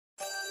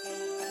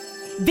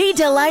Be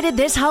delighted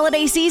this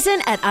holiday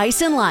season at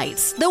Ice and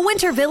Lights, the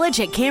Winter Village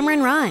at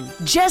Cameron Run.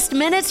 Just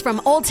minutes from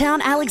Old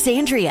Town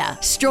Alexandria.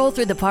 Stroll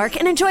through the park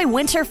and enjoy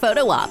winter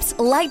photo ops,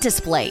 light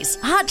displays,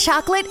 hot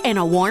chocolate, and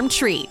a warm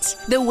treat.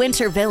 The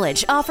Winter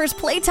Village offers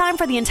playtime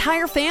for the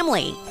entire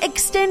family.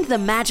 Extend the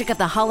magic of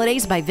the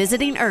holidays by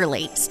visiting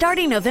early,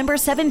 starting November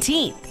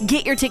 17th.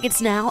 Get your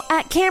tickets now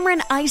at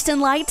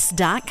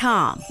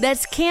CameronIceandLights.com.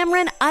 That's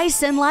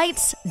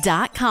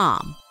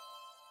CameronIceandLights.com.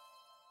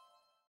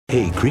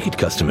 Hey, Cricket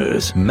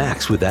customers,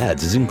 Max with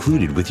ads is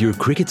included with your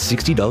Cricket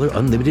 $60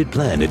 unlimited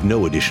plan at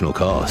no additional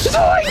cost.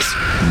 Nice!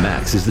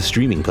 Max is the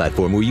streaming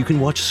platform where you can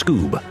watch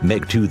Scoob,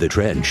 Meg 2 The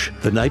Trench,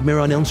 The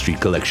Nightmare on Elm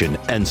Street collection,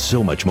 and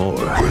so much more.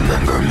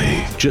 Remember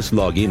me. Just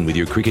log in with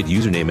your Cricket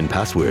username and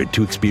password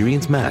to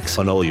experience Max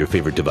on all your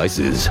favorite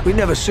devices. We've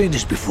never seen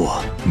this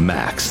before.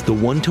 Max, the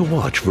one to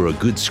watch for a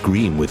good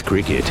scream with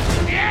Cricket.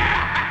 Yeah!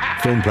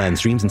 Phone plan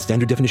streams in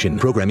standard definition.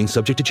 Programming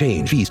subject to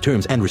change. Fees,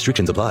 terms, and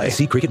restrictions apply.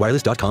 See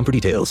cricketwireless.com for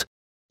details.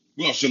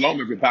 Well, shalom,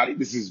 everybody.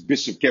 This is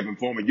Bishop Kevin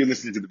Foreman. You're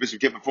listening to the Bishop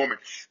Kevin Foreman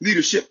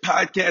Leadership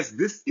Podcast.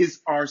 This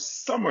is our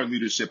summer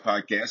leadership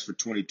podcast for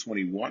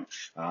 2021.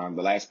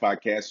 The last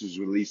podcast was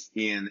released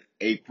in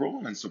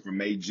April. And so for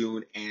May,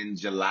 June, and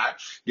July,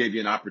 gave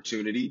you an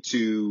opportunity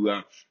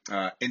to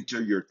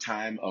enter your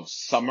time of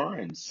summer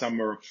and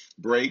summer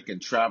break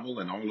and travel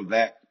and all of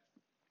that.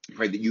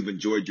 Pray that you've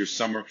enjoyed your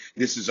summer.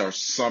 This is our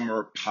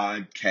summer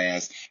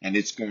podcast, and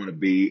it's going to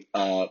be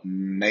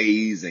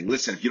amazing.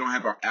 Listen, if you don't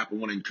have our app, I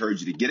want to encourage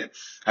you to get it.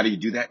 How do you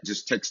do that?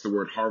 Just text the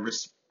word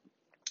harvest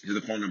to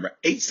the phone number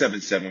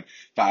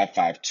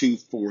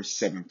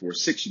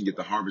 877-552-4746. You can get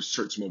the Harvest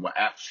Church mobile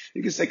app.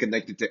 You can stay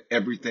connected to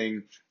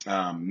everything,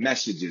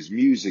 messages,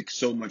 music,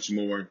 so much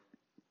more.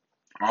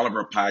 All of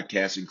our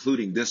podcasts,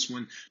 including this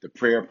one, the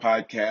prayer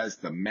podcast,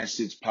 the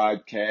message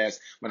podcast,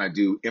 when I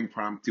do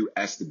impromptu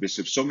Ask the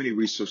Bishop, so many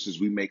resources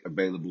we make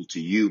available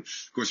to you.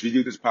 Of course, we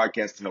do this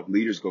podcast to help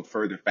leaders go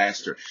further,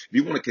 faster. If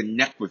you want to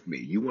connect with me,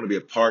 you want to be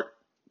a part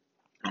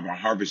of our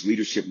Harvest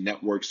Leadership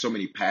Network, so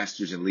many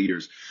pastors and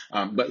leaders,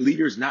 but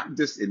leaders not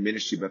just in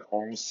ministry, but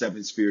all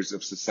 7 spheres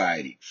of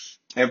society.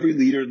 Every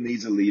leader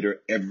needs a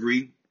leader.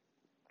 Every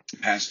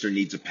pastor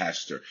needs a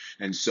pastor.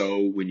 And so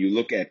when you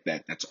look at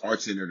that, that's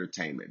arts and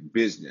entertainment,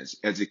 business,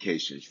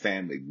 education,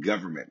 family,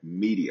 government,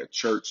 media,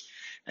 church.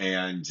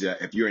 And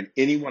if you're in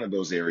any one of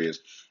those areas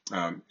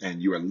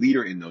and you're a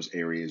leader in those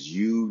areas,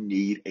 you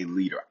need a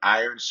leader.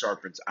 Iron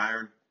sharpens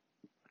iron.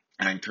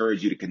 I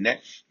encourage you to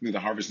connect with the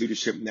Harvest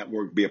Leadership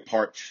Network, be a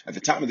part. At the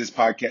time of this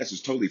podcast,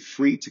 it's totally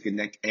free to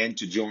connect and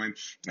to join.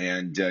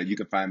 And you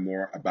can find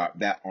more about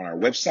that on our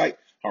website,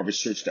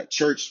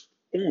 harvestchurch.church.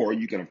 Or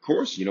you can, of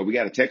course, we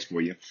got a text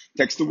for you.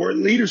 Text the word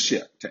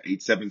leadership to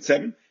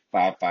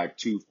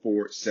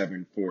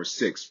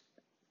 877-552-4746.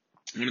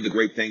 One of the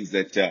great things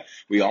that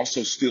we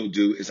also still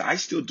do is I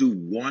still do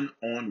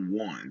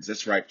one-on-ones.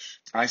 That's right.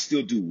 I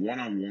still do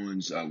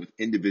one-on-ones with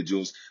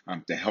individuals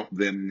to help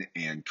them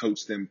and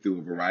coach them through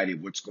a variety of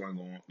what's going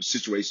on,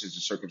 situations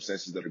and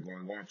circumstances that are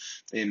going on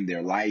in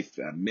their life,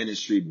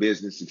 ministry,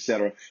 business,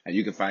 etc. And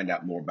you can find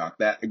out more about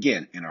that,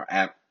 again, in our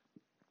app,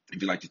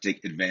 if you'd like to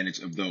take advantage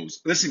of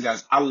those. Listen,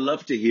 guys, I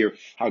love to hear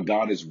how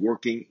God is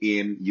working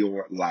in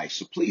your life.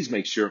 So please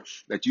make sure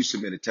that you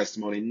submit a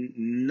testimony.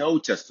 No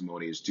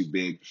testimony is too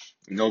big.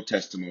 No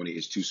testimony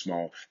is too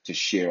small to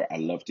share. I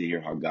love to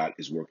hear how God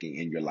is working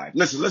in your life.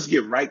 Listen, let's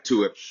get right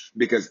to it,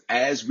 because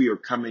as we are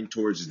coming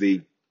towards the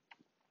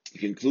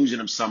conclusion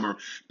of summer,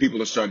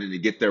 people are starting to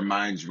get their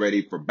minds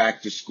ready for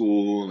back to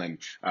school and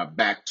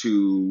back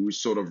to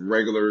sort of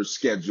regular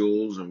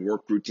schedules and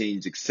work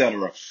routines,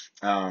 etc.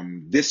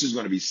 This is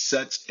going to be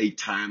such a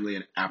timely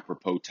and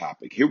apropos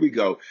topic. Here we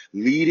go.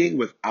 Leading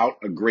without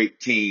a great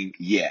team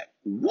yet.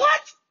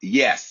 What?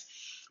 Yes.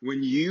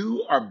 When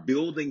you are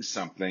building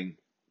something,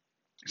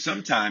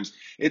 sometimes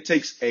it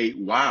takes a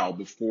while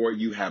before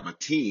you have a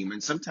team,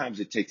 and sometimes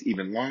it takes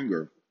even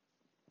longer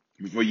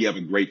before you have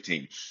a great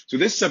team. So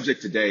this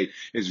subject today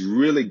is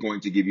really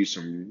going to give you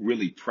some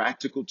really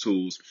practical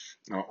tools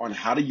on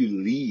how do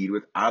you lead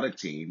without a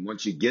team.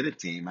 Once you get a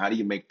team, how do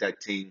you make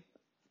that team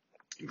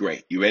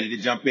great? You ready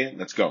to jump in?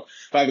 Let's go.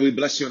 Father, we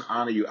bless you and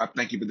honor you. I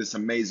thank you for this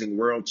amazing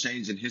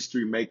world-changing,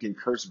 history-making,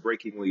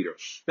 curse-breaking leader.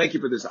 Thank you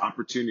for this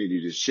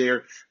opportunity to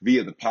share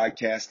via the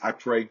podcast. I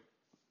pray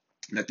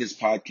that this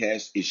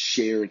podcast is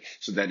shared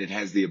so that it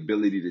has the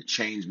ability to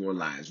change more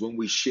lives. When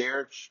we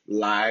share,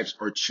 lives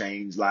are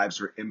changed, lives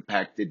are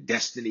impacted,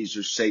 destinies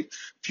are shaped,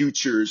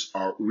 futures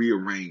are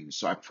rearranged.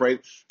 So I pray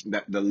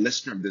that the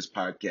listener of this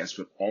podcast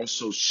would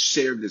also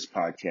share this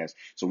podcast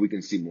so we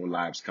can see more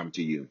lives come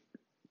to you.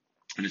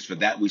 And it's for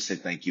that we say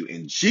thank you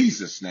in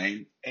Jesus'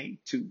 name. A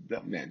to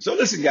the men. So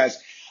listen,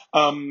 guys,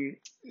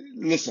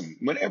 listen,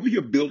 whenever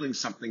you're building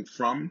something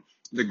from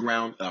the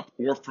ground up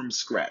or from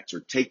scratch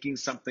or taking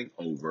something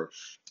over,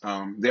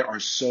 there are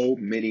so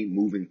many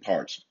moving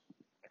parts.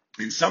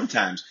 And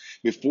sometimes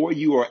before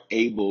you are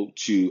able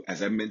to,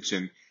 as I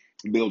mentioned,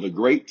 build a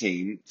great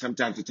team,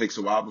 sometimes it takes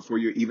a while before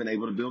you're even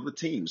able to build a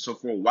team. So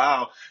for a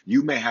while,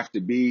 you may have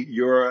to be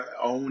your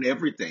own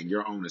everything,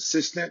 your own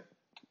assistant,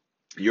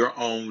 your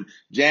own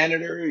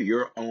janitor,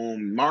 your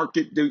own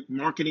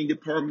marketing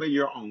department,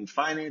 your own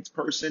finance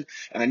person.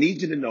 And I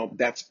need you to know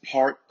that's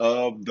part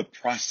of the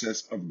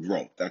process of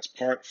growth. That's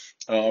part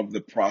of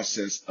the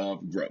process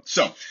of growth.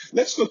 So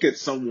let's look at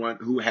someone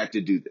who had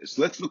to do this.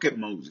 Let's look at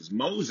Moses.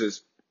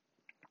 Moses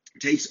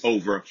takes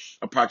over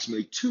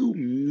approximately 2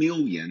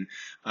 million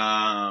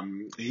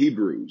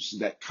Hebrews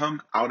that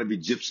come out of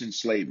Egyptian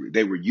slavery.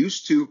 They were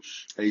used to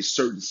a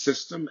certain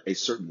system, a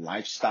certain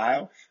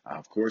lifestyle.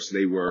 Of course,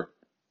 they were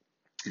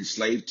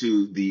enslaved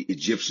to the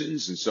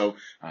Egyptians. And so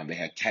they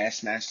had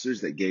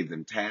taskmasters that gave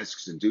them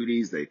tasks and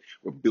duties. They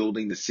were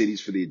building the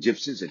cities for the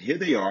Egyptians. And here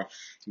they are.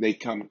 They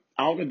come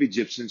out of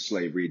Egyptian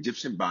slavery,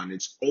 Egyptian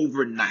bondage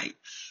overnight.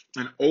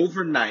 And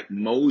overnight,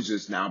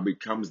 Moses now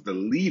becomes the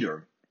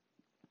leader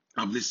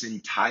of this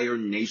entire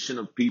nation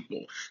of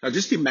people. Now,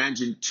 just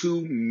imagine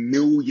 2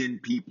 million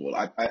people.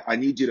 I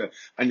need you to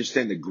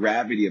understand the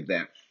gravity of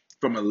that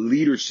from a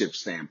leadership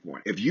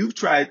standpoint. If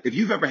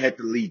you've ever had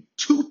to lead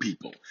 2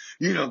 people,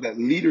 you know that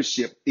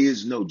leadership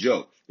is no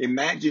joke.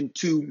 Imagine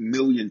 2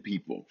 million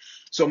people.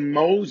 So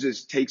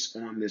Moses takes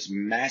on this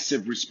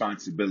massive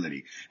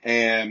responsibility.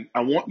 And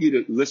I want you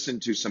to listen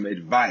to some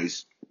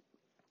advice,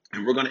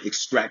 and we're going to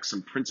extract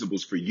some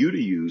principles for you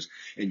to use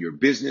in your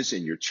business,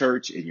 in your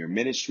church, in your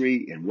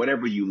ministry, and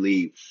whatever you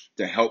lead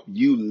to help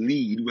you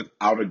lead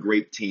without a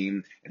great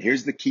team. And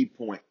here's the key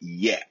point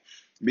yet,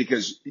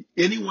 because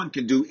anyone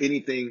can do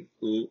anything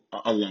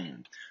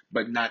alone,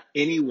 but not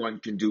anyone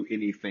can do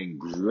anything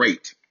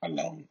great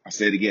alone. I'll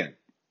say it again.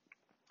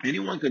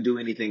 Anyone can do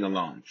anything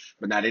alone,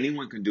 but not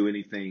anyone can do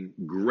anything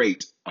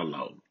great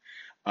alone.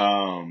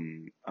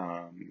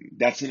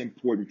 That's an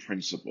important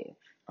principle.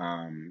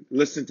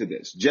 Listen to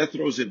this.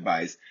 Jethro's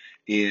advice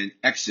in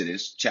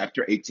Exodus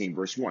chapter 18,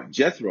 verse 1.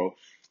 Jethro,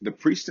 the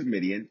priest of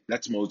Midian,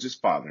 that's Moses'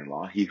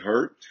 father-in-law, he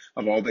heard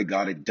of all that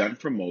God had done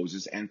for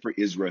Moses and for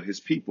Israel, his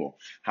people,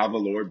 how the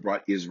Lord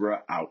brought Israel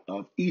out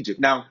of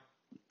Egypt. Now,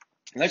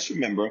 let's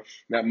remember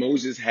that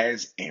Moses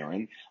has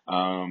Aaron,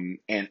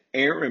 and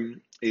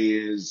Aaron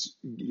is,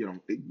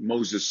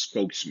 Moses'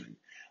 spokesman.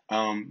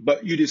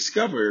 But you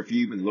discover, if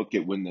you even look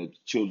at when the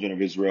children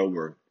of Israel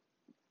were,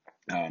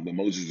 when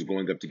Moses was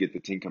going up to get the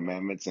 10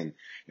 Commandments and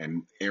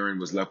Aaron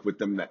was left with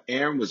them, that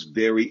Aaron was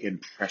very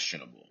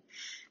impressionable.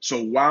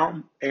 So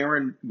while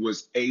Aaron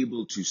was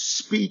able to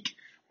speak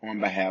on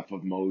behalf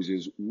of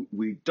Moses,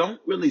 we don't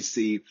really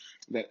see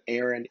that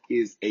Aaron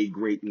is a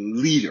great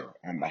leader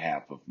on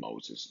behalf of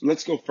Moses.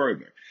 Let's go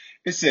further.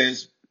 It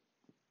says,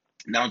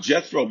 now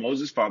Jethro,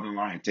 Moses'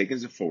 father-in-law, had taken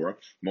Zipporah,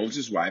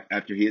 Moses' wife,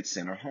 after he had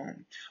sent her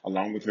home,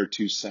 along with her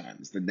 2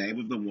 sons. The name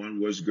of the one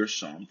was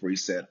Gershom, for he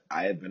said,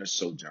 I have been a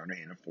sojourner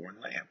in a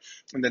foreign land.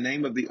 And the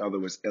name of the other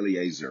was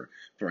Eleazar,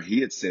 for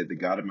he had said, the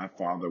God of my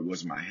father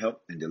was my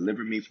help and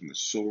delivered me from the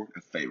sword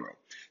of Pharaoh.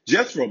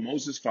 Jethro,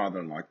 Moses'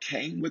 father-in-law,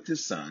 came with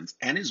his sons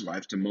and his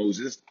wife to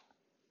Moses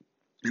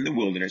in the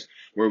wilderness,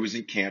 where he was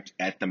encamped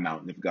at the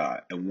mountain of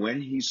God. And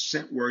when he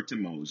sent word to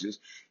Moses,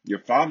 your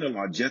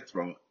father-in-law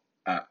Jethro,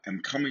 am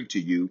coming to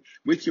you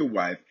with your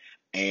wife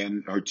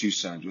and her 2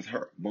 sons with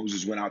her.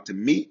 Moses went out to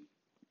meet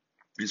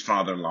his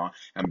father-in-law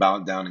and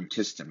bowed down and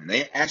kissed him. And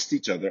they asked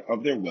each other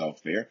of their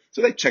welfare.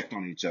 So they checked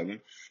on each other,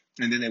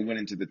 and then they went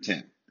into the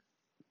tent.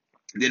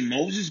 Then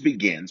Moses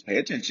begins, pay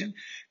attention,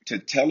 to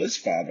tell his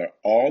father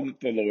all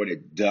that the Lord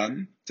had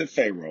done to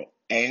Pharaoh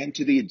and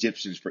to the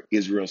Egyptians for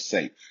Israel's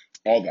sake,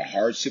 all the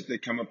hardship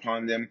that come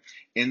upon them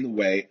in the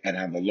way, and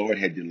how the Lord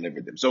had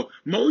delivered them. So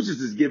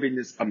Moses is giving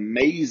this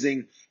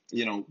amazing,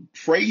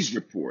 praise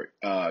report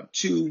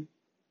to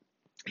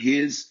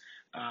his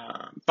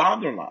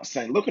father-in-law,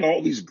 saying, look at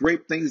all these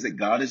great things that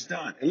God has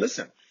done. And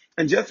listen,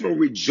 and Jethro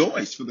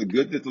rejoiced for the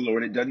good that the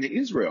Lord had done to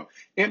Israel,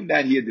 in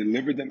that he had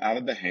delivered them out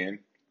of the hand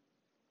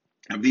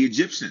of the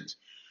Egyptians.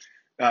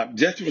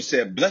 Jethro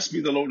said, blessed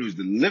be the Lord who's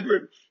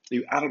delivered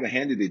you out of the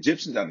hand of the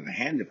Egyptians, out of the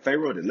hand of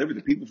Pharaoh, delivered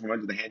the people from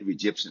under the hand of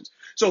Egyptians.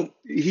 So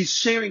he's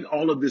sharing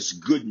all of this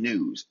good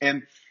news.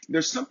 And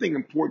there's something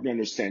important to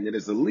understand, that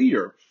as a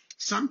leader,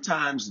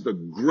 sometimes the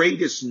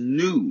greatest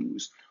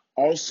news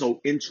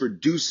also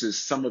introduces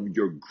some of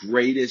your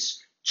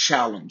greatest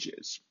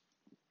challenges.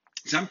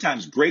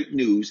 Sometimes great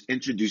news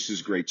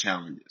introduces great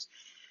challenges.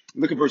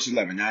 Look at verse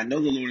 11. Now I know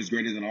the Lord is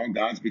greater than all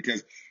gods,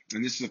 because,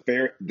 and this is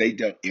fair, they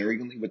dealt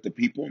arrogantly with the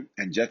people.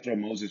 And Jethro,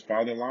 Moses'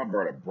 father-in-law,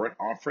 brought a burnt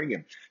offering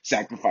and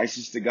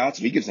sacrifices to God.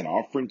 So he gives an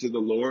offering to the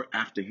Lord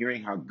after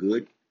hearing how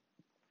good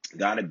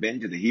God had been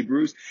to the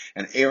Hebrews.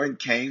 And Aaron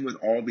came with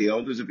all the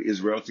elders of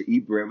Israel to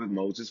eat bread with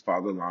Moses'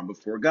 father-in-law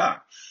before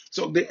God.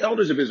 So the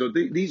elders of Israel,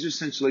 these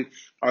essentially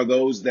are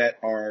those that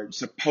are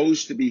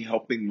supposed to be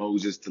helping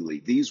Moses to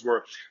lead. These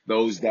were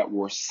those that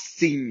were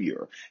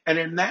senior. And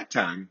in that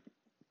time,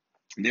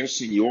 their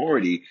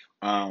seniority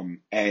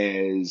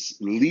as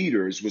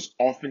leaders was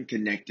often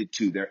connected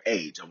to their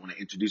age. I want to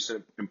introduce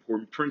an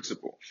important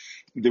principle.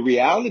 The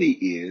reality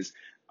is,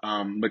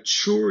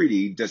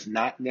 Maturity does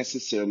not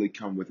necessarily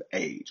come with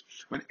age.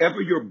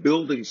 Whenever you're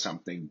building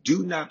something,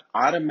 do not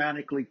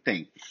automatically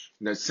think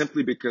that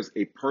simply because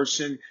a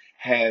person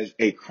has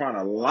a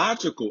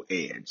chronological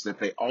edge, that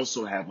they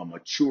also have a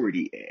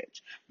maturity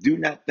edge. Do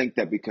not think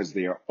that because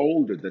they are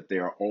older, that they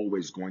are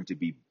always going to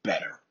be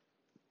better.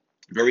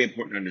 Very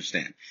important to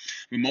understand.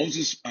 When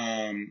Moses'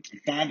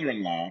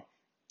 father-in-law,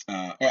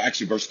 or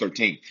actually verse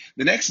 13,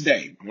 the next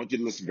day, I want you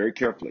to listen very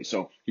carefully.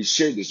 So he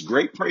shared this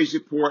great praise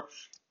report.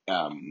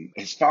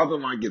 His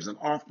father-in-law gives an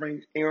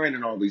offering. Aaron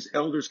and all these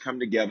elders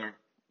come together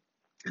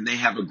and they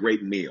have a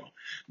great meal.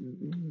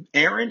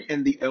 Aaron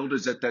and the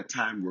elders at that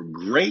time were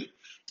great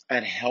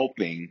at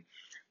helping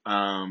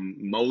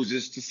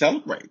Moses to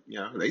celebrate.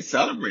 They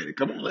celebrated.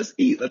 Come on, let's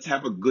eat. Let's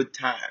have a good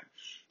time.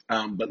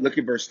 But look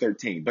at verse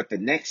 13. But the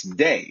next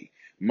day,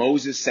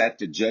 Moses sat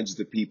to judge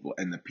the people,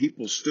 and the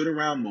people stood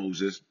around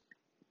Moses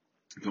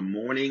from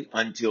morning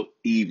until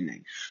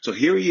evening. So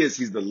here he is.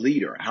 He's the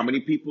leader. How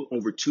many people?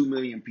 Over 2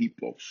 million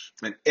people.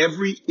 And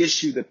every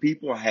issue that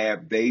people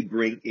have, they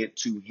bring it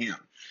to him.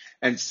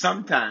 And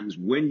sometimes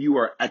when you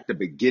are at the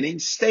beginning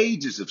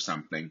stages of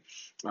something,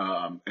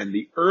 and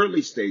the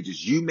early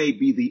stages, you may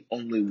be the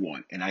only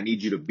one. And I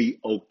need you to be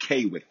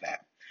okay with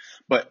that.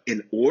 But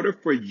in order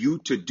for you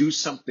to do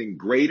something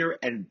greater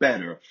and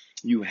better,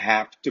 you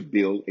have to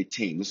build a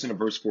team. Listen to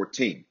verse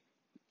 14.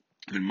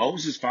 When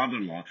Moses'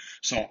 father-in-law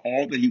saw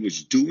all that he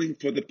was doing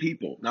for the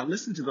people. Now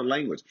listen to the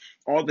language.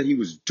 All that he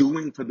was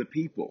doing for the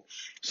people.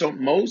 So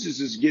Moses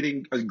is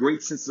getting a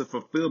great sense of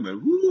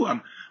fulfillment. Woo,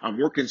 I'm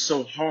working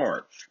so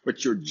hard.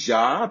 But your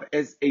job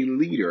as a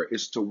leader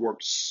is to work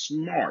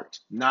smart,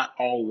 not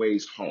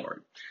always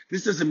hard.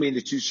 This doesn't mean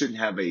that you shouldn't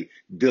have a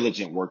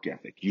diligent work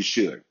ethic. You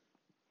should.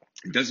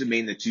 It doesn't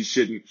mean that you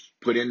shouldn't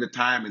put in the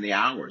time and the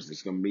hours.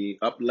 It's going to be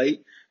up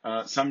late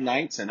some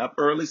nights and up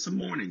early some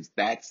mornings.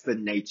 That's the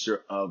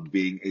nature of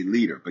being a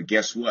leader. But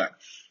guess what?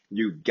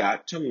 You've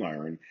got to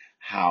learn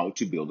how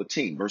to build a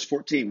team. Verse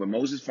 14, when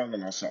Moses'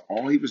 father-in-law saw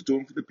all he was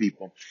doing for the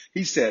people,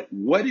 he said,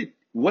 what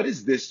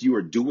is this you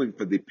are doing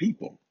for the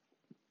people?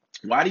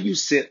 Why do you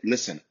sit,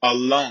 listen,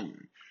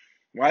 alone?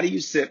 Why do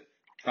you sit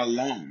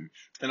alone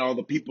and all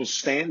the people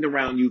stand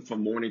around you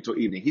from morning till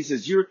evening? He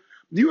says,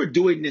 you are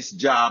doing this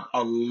job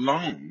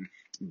alone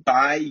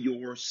by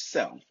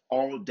yourself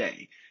all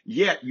day,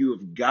 yet you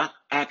have got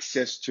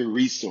access to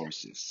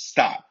resources.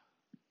 Stop.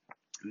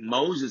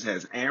 Moses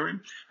has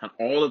Aaron and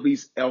all of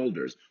these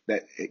elders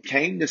that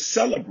came to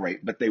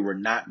celebrate, but they were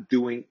not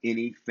doing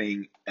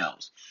anything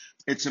else.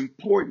 It's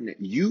important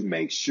that you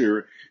make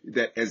sure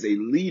that as a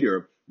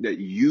leader that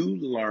you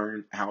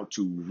learn how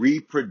to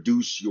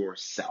reproduce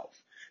yourself.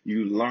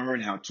 You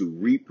learn how to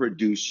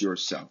reproduce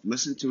yourself.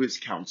 Listen to his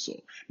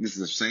counsel. This is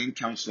the same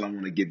counsel I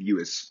want to give you,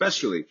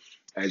 especially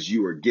as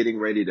you are getting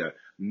ready to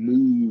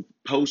move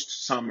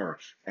post-summer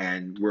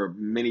and where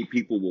many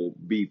people will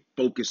be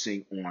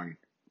focusing on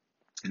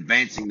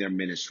advancing their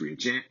ministry,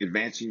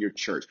 advancing your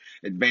church,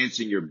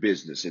 advancing your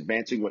business,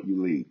 advancing what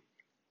you lead.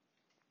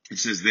 It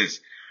says this,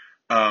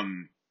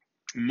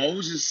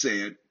 Moses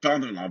said,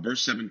 father-in-law,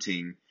 verse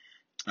 17,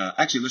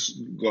 actually, let's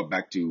go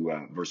back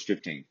to verse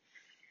 15.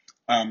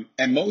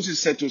 And Moses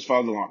said to his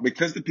father-in-law,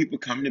 because the people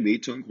come to me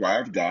to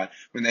inquire of God,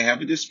 when they have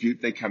a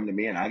dispute, they come to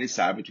me and I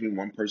decide between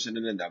one person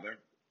and another.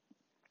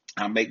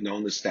 I'll make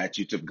known the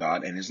statutes of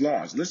God and his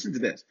laws. Listen to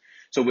this.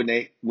 So when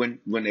they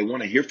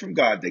want to hear from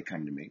God, they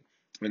come to me.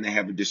 When they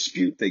have a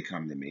dispute, they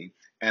come to me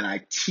and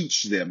I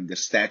teach them the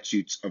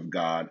statutes of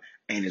God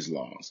and his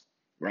laws,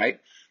 right?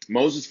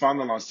 Moses'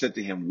 father-in-law said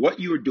to him, what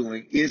you are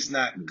doing is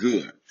not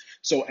good.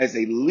 So as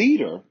a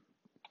leader,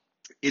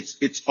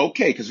 it's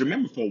okay. Because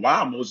remember, for a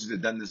while, Moses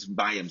had done this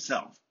by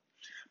himself.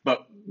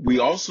 But we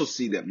also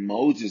see that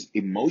Moses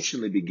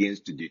emotionally begins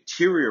to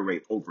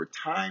deteriorate over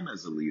time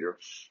as a leader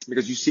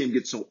because you see him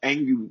get so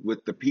angry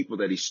with the people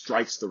that he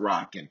strikes the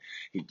rock and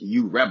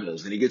you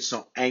rebels, and he gets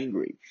so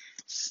angry.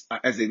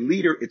 As a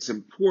leader, it's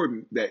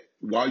important that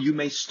while you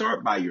may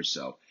start by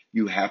yourself,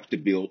 you have to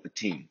build a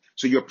team.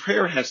 So your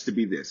prayer has to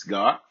be this: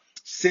 God,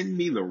 send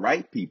me the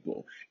right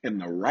people in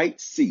the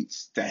right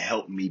seats to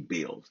help me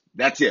build.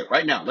 That's it.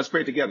 Right now, let's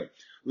pray together.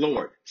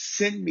 Lord,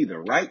 send me the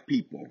right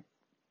people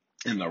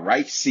in the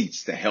right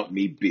seats to help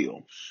me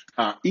build.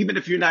 Even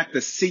if you're not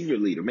the senior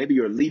leader, maybe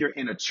you're a leader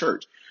in a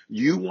church,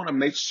 you want to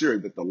make sure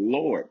that the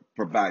Lord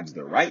provides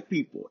the right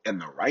people in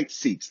the right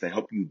seats to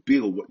help you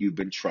build what you've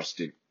been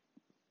trusted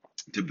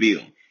to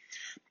build.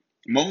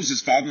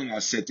 Moses' father-in-law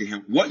said to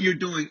him, what you're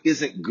doing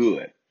isn't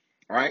good.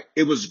 All right.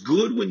 It was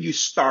good when you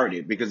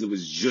started because it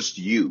was just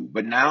you,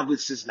 but now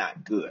this is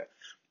not good.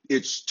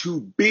 It's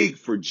too big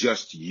for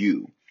just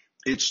you.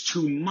 It's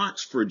too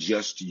much for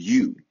just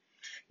you.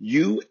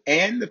 You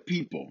and the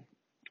people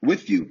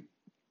with you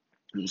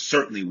will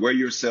certainly wear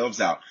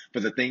yourselves out,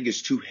 but the thing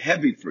is too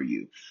heavy for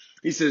you.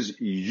 He says,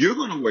 you're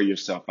going to wear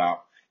yourself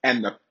out,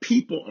 and the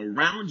people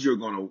around you are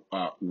going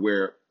to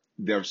wear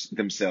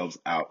themselves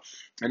out.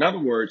 In other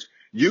words,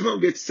 you're going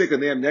to get sick of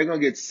them. They're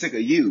going to get sick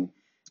of you.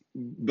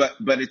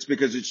 but it's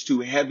because it's too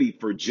heavy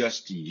for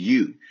just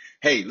you.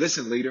 Hey,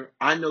 listen, leader,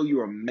 I know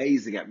you're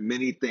amazing at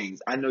many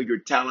things. I know you're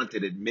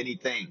talented at many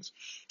things.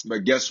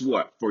 But guess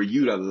what? For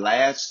you to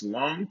last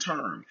long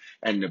term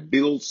and to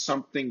build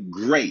something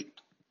great,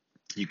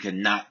 you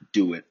cannot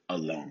do it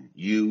alone.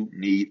 You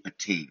need a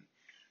team.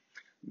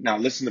 Now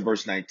listen to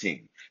verse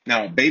 19.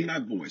 Now obey my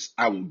voice.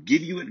 I will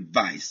give you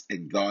advice,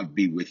 and God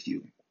be with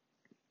you.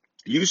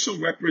 You shall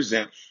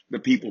represent the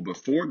people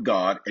before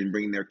God and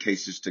bring their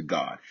cases to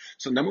God.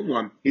 So number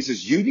one, he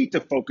says you need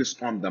to focus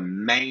on the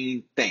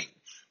main thing.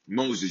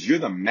 Moses, you're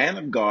the man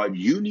of God.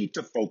 You need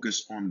to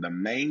focus on the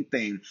main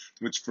thing,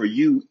 which for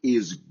you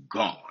is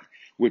God,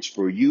 which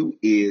for you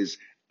is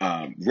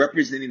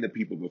representing the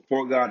people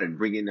before God and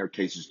bringing their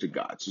cases to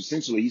God. So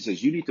essentially, he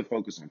says you need to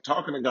focus on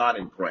talking to God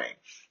and praying.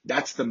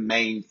 That's the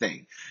main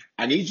thing.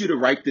 I need you to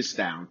write this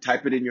down,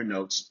 type it in your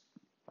notes.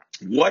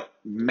 What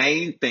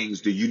main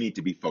things do you need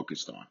to be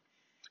focused on?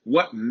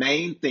 What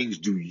main things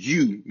do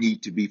you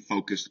need to be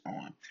focused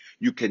on?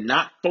 You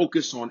cannot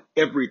focus on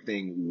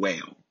everything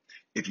well.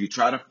 If you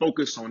try to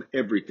focus on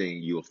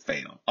everything, you'll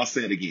fail. I'll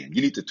say it again.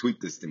 You need to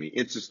tweet this to me.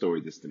 Insta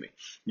story this to me.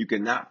 You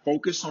cannot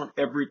focus on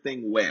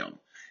everything well.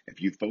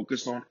 If you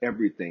focus on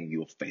everything,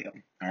 you'll fail.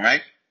 All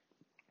right?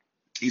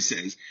 He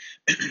says,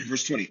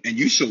 verse 20, and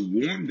you shall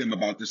warn them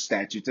about the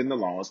statutes and the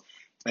laws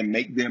and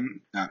make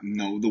them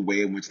know the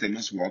way in which they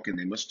must walk and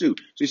they must do.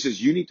 So he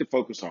says, you need to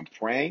focus on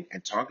praying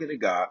and talking to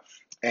God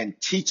and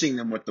teaching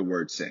them what the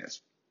word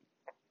says.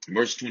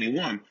 Verse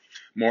 21,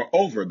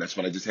 moreover, that's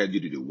what I just had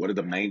you to do. What are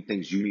the main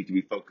things you need to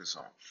be focused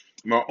on?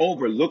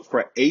 Moreover, look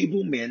for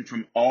able men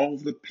from all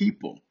the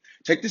people.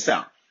 Check this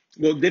out.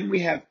 Well, didn't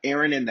we have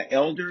Aaron and the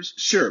elders?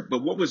 Sure.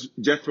 But what was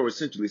Jethro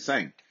essentially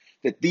saying?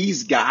 That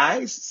these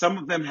guys, some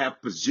of them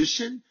have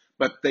position,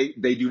 but they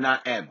do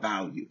not add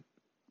value.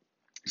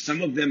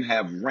 Some of them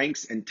have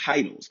ranks and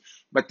titles,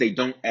 but they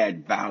don't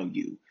add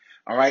value.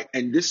 All right.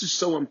 And this is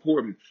so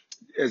important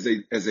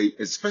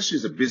especially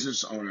as a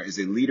business owner, as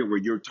a leader, where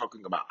you're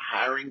talking about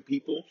hiring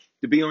people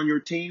to be on your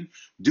team.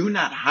 Do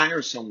not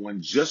hire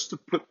someone just to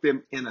put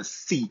them in a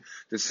seat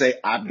to say,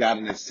 I've got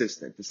an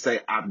assistant, to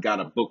say, I've got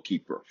a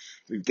bookkeeper.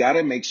 We've got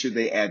to make sure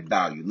they add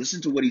value.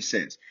 Listen to what he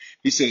says.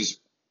 He says,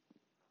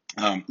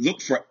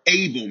 look for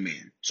able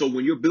men. So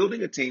when you're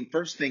building a team,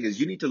 first thing is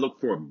you need to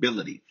look for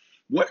ability.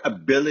 What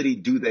ability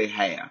do they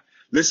have?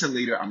 Listen,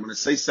 leader, I'm going to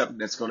say something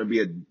that's going to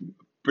be a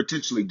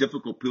potentially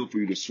difficult pill for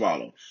you to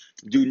swallow.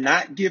 Do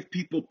not give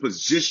people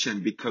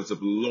position because of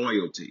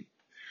loyalty.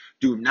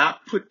 Do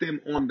not put them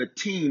on the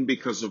team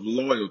because of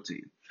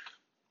loyalty.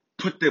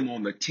 Put them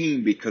on the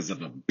team because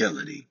of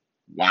ability.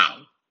 Wow.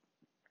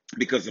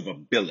 Because of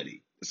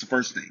ability. That's the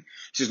first thing.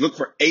 He says, look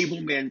for able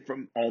men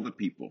from all the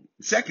people.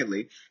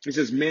 Secondly, he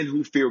says, men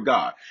who fear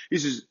God. He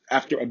says,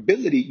 after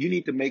ability, you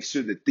need to make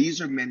sure that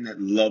these are men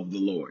that love the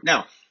Lord.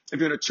 Now, if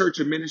you're in a church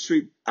or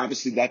ministry,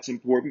 obviously that's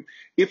important.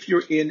 If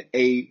you're in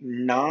a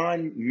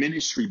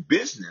non-ministry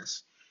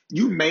business,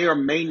 you may or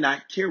may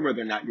not care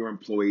whether or not your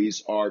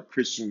employees are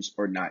Christians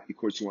or not. Of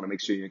course, you want to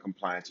make sure you're in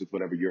compliance with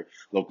whatever your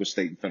local,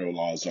 state, and federal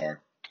laws are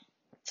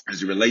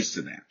as it relates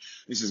to that.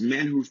 He says,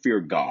 men who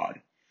fear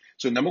God.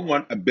 So number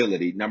one,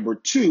 ability. Number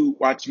two,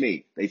 watch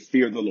me. They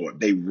fear the Lord.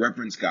 They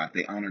reverence God.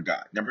 They honor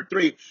God. Number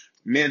three,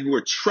 men who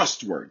are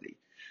trustworthy.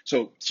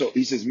 So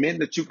he says, men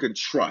that you can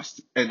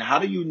trust. And how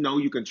do you know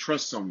you can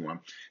trust someone?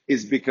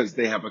 Is because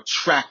they have a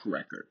track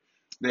record.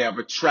 They have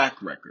a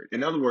track record.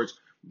 In other words,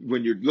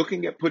 when you're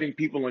looking at putting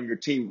people on your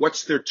team,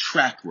 what's their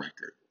track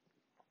record?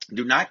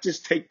 Do not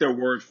just take their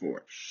word for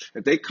it.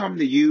 If they come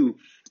to you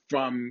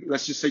from,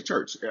 let's just say,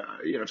 church,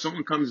 if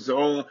someone comes and says,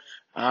 oh,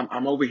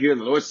 I'm over here,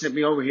 the Lord sent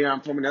me over here,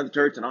 I'm from another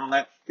church and all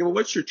that. Okay, well,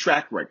 what's your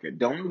track record?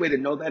 The only way to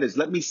know that is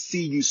let me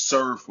see you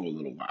serve for a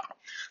little while.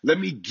 Let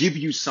me give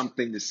you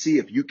something to see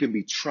if you can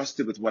be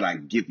trusted with what I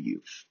give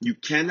you. You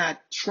cannot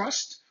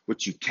trust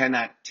what you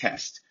cannot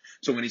test.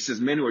 So when he says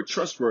men who are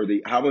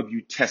trustworthy, how have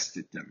you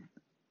tested them?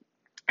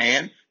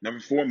 And number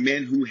four,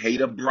 men who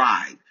hate a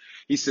bribe.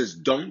 He says,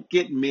 don't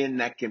get men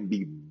that can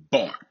be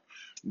bought.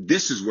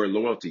 This is where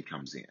loyalty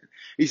comes in.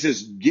 He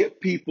says,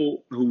 get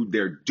people who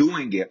they're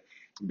doing it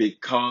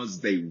because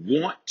they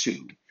want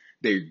to.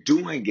 They're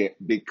doing it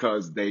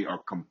because they are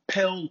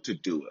compelled to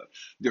do it.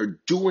 They're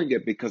doing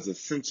it because of a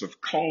sense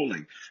of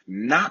calling,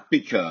 not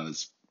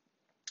because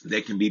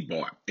they can be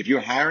bought. If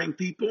you're hiring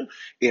people,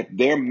 if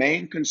their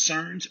main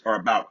concerns are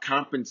about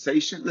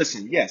compensation,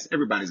 listen, yes,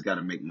 everybody's got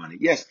to make money.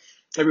 Yes,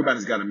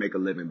 everybody's got to make a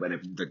living. But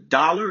if the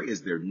dollar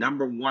is their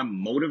number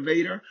one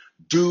motivator,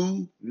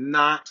 do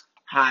not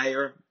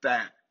hire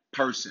that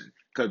person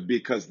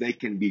because they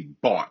can be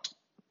bought.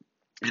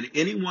 And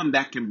anyone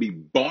that can be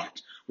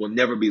bought will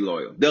never be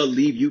loyal. They'll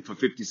leave you for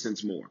 50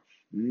 cents more.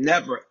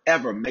 Never,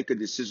 ever make a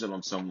decision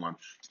on someone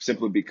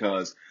simply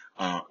because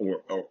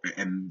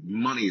and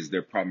money is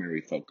their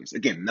primary focus.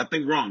 Again,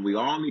 nothing wrong. We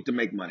all need to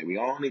make money. We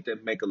all need to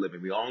make a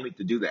living. We all need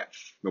to do that.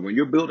 But when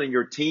you're building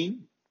your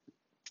team,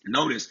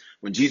 Notice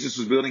when Jesus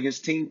was building his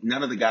team,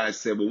 none of the guys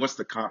said, well, what's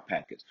the comp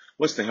package?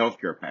 What's the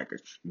healthcare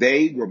package?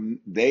 They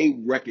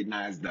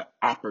recognized the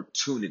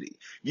opportunity.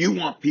 You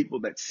want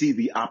people that see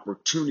the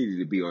opportunity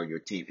to be on your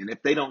team. And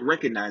if they don't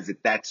recognize it,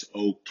 that's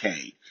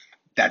okay.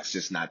 That's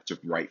just not the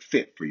right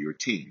fit for your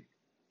team.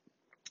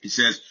 He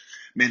says,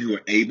 men who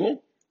are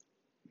able,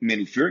 men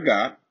who fear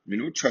God, men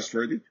who are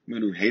trustworthy,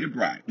 men who hate a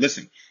bribe.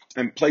 Listen,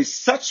 and place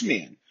such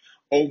men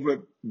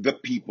over the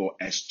people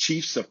as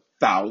chiefs of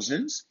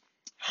thousands,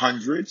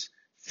 hundreds,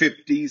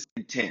 fifties,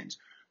 and tens.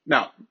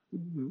 Now,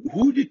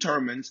 who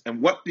determines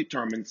and what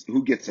determines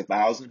who gets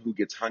 1,000, who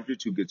gets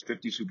hundreds, who gets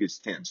fifties, who gets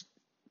tens?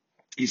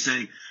 He's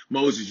saying,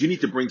 Moses, you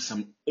need to bring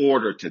some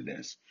order to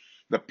this.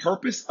 The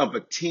purpose of a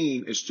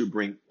team is to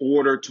bring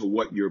order to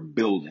what you're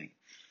building.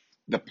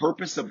 The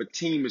purpose of a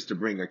team is to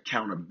bring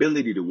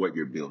accountability to what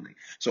you're building.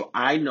 So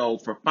I know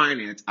for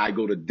finance, I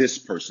go to this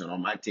person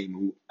on my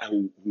team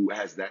who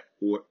has that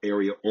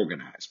area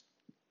organized.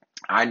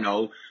 I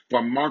know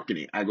for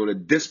marketing, I go to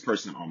this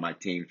person on my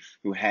team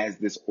who has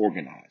this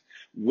organized.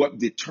 What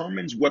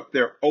determines what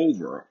they're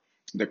over,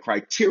 the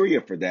criteria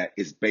for that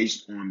is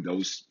based on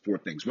those four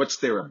things. What's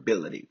their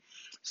ability?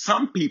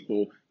 Some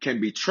people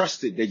can be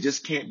trusted. They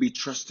just can't be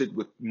trusted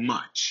with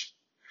much.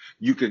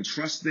 You can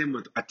trust them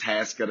with a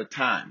task at a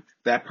time.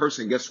 That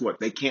person, guess what?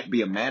 They can't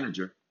be a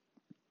manager.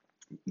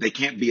 They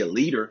can't be a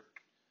leader.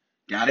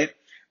 Got it?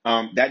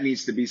 That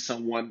needs to be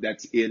someone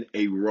that's in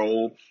a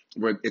role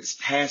where it's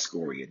task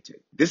oriented.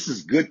 This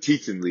is good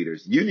teaching,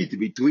 leaders. You need to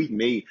be tweeting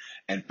me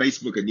and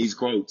Facebooking these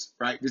quotes,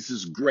 right? This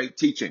is great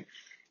teaching.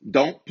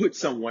 Don't put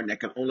someone that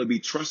can only be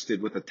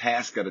trusted with a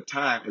task at a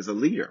time as a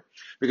leader,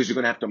 because you're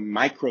going to have to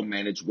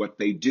micromanage what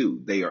they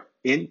do. They are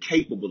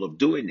incapable of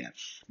doing that.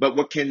 But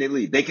what can they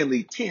lead? They can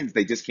lead tens.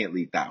 They just can't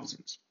lead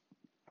thousands.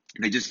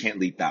 They just can't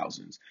lead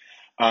thousands.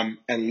 And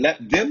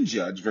let them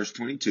judge, verse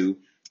 22,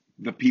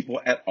 the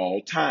people at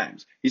all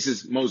times. He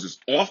says, Moses,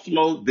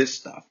 offload this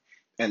stuff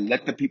and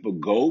let the people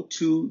go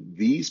to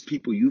these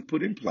people you've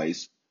put in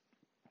place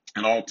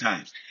at all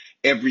times.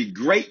 Every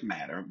great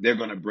matter they're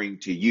going to bring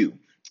to you.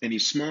 Any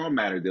small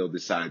matter they'll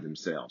decide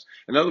themselves.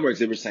 In other words,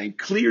 they were saying,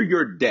 clear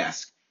your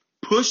desk,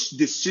 push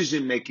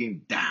decision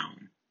making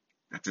down.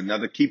 That's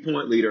another key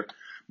point, leader.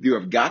 You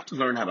have got to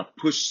learn how to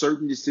push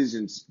certain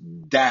decisions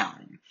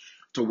down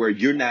to where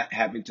you're not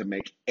having to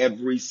make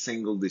every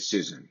single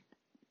decision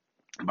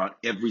about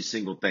every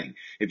single thing.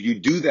 If you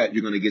do that,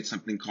 you're going to get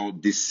something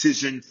called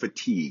decision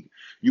fatigue.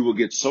 You will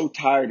get so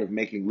tired of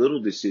making little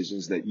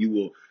decisions that you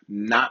will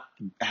not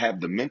have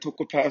the mental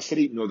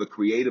capacity nor the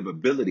creative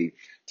ability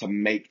to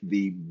make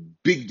the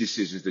big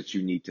decisions that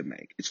you need to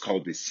make. It's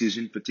called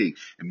decision fatigue.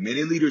 And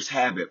many leaders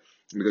have it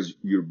because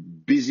you're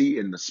busy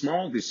in the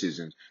small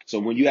decisions. So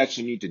when you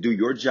actually need to do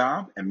your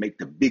job and make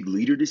the big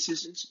leader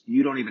decisions,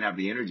 you don't even have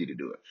the energy to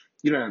do it.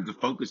 You don't have the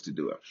focus to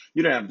do it.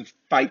 You don't have the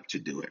fight to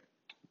do it.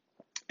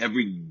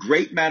 Every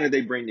great matter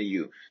they bring to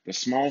you, the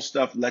small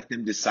stuff, let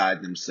them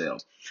decide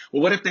themselves.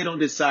 Well, what if they don't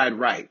decide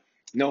right?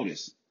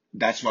 Notice,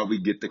 that's why we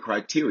get the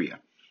criteria.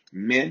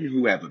 Men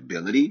who have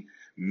ability,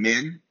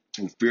 men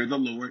who fear the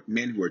Lord,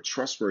 men who are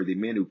trustworthy,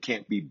 men who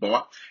can't be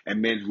bought,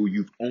 and men who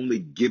you've only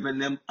given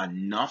them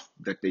enough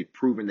that they've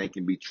proven they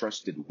can be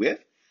trusted with.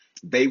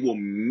 They will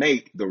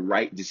make the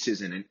right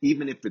decision. And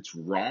even if it's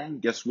wrong,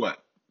 guess what?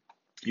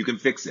 You can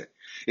fix it.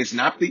 It's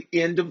not the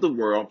end of the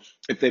world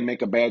if they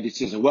make a bad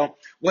decision. Well,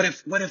 what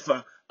if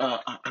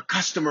a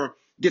customer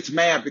gets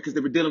mad because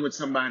they were dealing with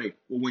somebody?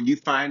 Well, when you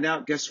find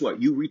out, guess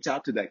what? You reach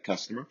out to that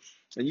customer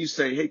and you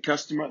say, hey,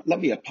 customer, let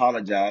me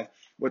apologize.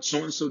 What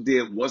so-and-so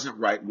did wasn't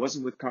right,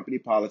 wasn't with company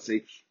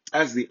policy.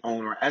 As the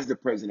owner, as the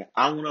president,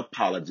 I want to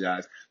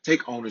apologize,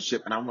 take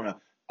ownership, and I want to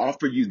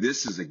offer you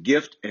this as a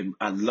gift, and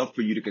I'd love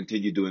for you to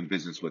continue doing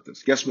business with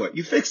us. Guess what?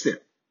 You fixed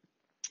it.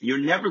 You're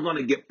never going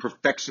to get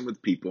perfection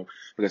with people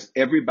because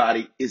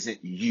everybody isn't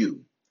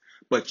you.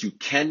 But you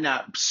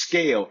cannot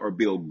scale or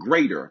build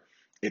greater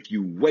if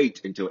you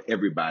wait until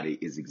everybody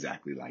is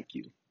exactly like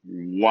you.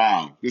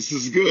 Wow, this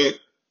is good.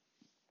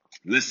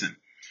 Listen,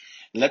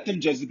 let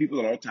them judge the people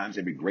at all times.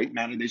 Every great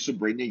matter they shall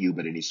bring to you,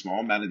 but any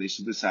small matter they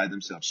shall decide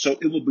themselves. So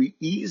it will be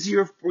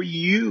easier for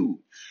you,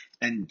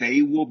 and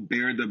they will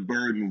bear the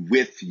burden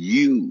with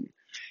you.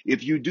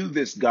 If you do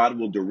this, God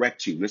will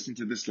direct you. Listen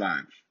to this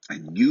line.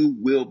 And you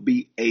will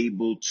be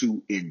able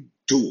to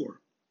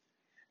endure.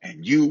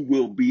 And you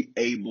will be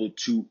able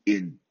to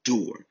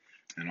endure.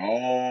 And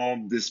all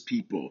this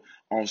people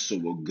also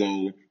will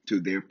go to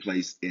their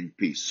place in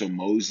peace. So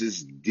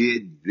Moses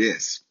did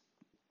this.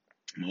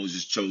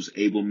 Moses chose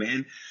able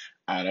men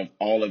out of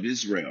all of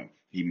Israel.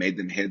 He made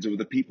them heads over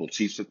the people,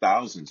 chiefs of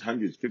thousands,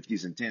 hundreds,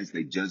 fifties, and tens.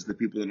 They judged the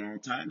people at all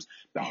times.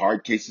 The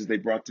hard cases they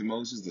brought to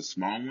Moses, the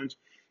small ones,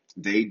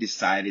 they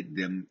decided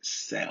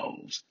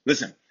themselves.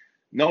 Listen,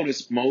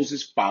 notice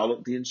Moses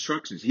followed the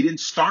instructions. He didn't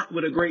start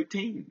with a great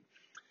team.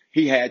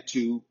 He had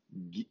to,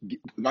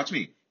 watch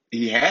me,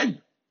 he had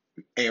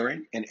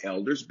Aaron and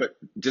elders, but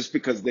just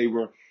because they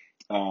were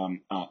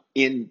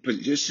in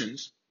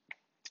positions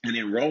and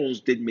in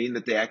roles didn't mean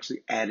that they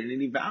actually added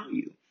any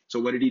value. So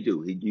what did he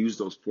do? He used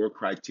those 4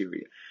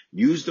 criteria.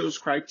 Use those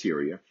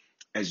criteria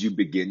as you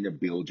begin to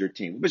build your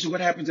team. Bishop, what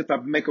happens if I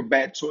make a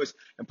bad choice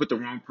and put the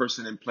wrong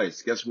person in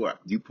place? Guess what?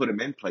 You put them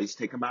in place,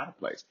 take them out of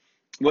place.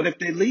 What if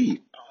they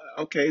leave?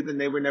 Okay, then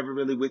they were never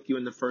really with you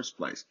in the first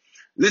place.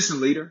 Listen,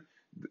 leader,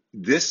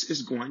 this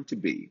is going to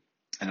be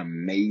an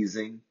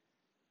amazing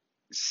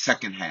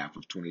second half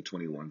of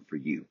 2021 for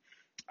you.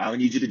 I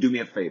need you to do me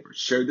a favor.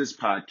 Share this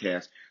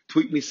podcast.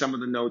 Tweet me some of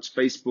the notes.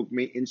 Facebook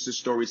me. Insta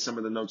story some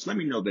of the notes. Let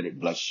me know that it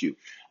blessed you.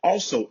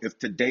 Also, if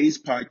today's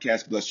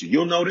podcast blessed you,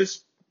 you'll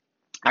notice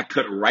I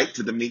cut right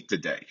to the meat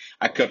today.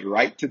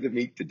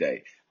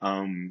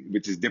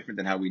 Which is different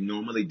than how we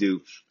normally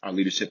do our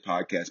leadership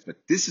podcast. But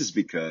this is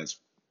because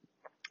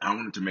I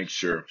wanted to make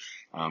sure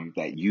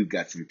that you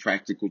got some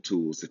practical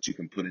tools that you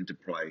can put into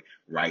play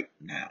right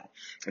now.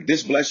 If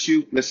this bless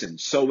you, listen,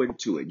 sow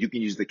into it. You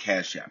can use the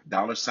Cash App,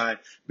 $,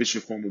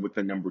 Bishop Foreman with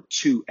the number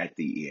 2 at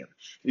the end.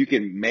 You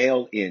can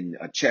mail in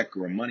a check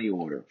or a money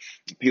order,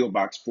 P.O.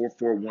 Box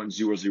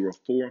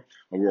 441004,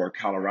 Aurora,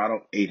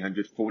 Colorado,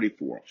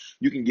 844.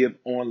 You can give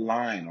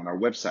online on our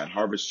website,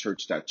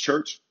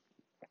 harvestchurch.church.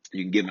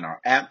 You can give in our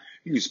app.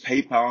 You can use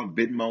PayPal,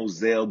 Venmo,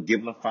 Zelle,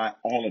 Givelify,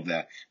 all of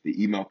that.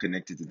 The email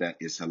connected to that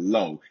is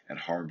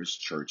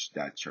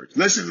hello@harvestchurch.church.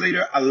 Listen,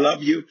 leader, I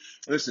love you.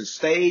 Listen,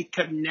 stay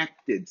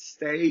connected.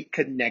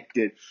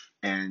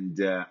 And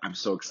I'm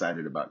so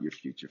excited about your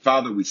future.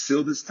 Father, we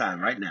seal this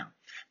time right now.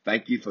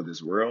 Thank you for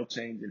this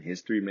world-changing,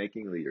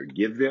 history-making leader.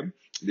 Give them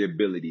the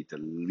ability to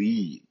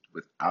lead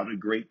without a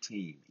great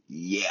team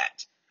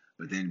yet,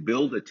 but then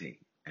build a team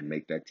and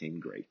make that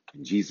team great.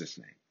 In Jesus'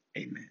 name,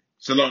 amen.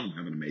 Shalom.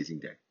 Have an amazing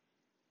day.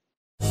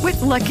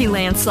 With Lucky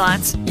Land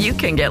Slots, you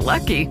can get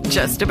lucky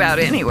just about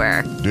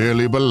anywhere.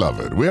 Dearly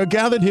beloved, we are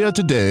gathered here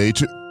today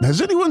to... Has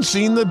anyone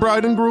seen the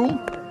bride and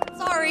groom?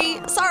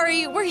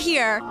 Sorry, we're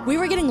here. We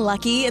were getting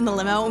lucky in the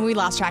limo and we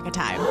lost track of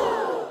time.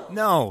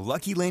 No,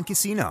 Lucky Land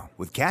Casino,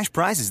 with cash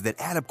prizes that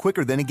add up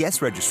quicker than a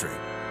guest registry.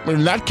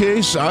 In that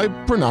case, I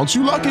pronounce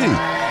you lucky.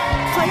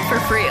 Play for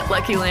free at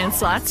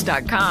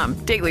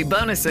LuckyLandSlots.com. Daily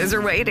bonuses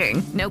are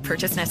waiting. No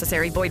purchase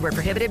necessary. Void where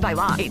prohibited by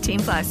law.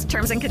 18+.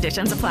 Terms and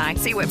conditions apply.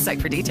 See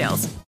website for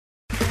details.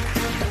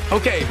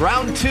 Okay,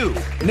 round 2.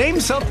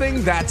 Name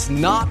something that's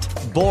not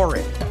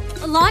boring.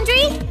 A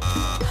laundry?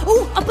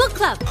 Ooh, a book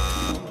club.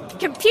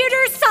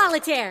 Computer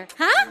solitaire,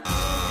 huh?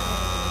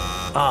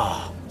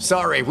 Ah,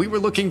 sorry. We were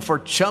looking for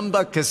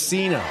Chumba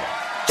Casino.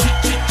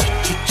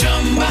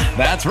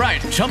 That's right.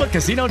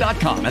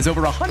 ChumbaCasino.com has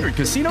over 100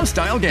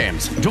 casino-style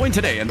games. Join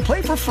today and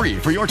play for free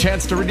for your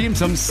chance to redeem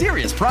some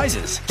serious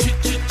prizes.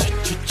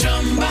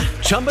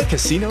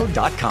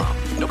 ChumbaCasino.com.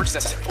 No purchase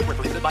necessary. Void where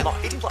prohibited by law.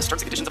 18+. Terms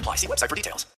and conditions apply. See website for details.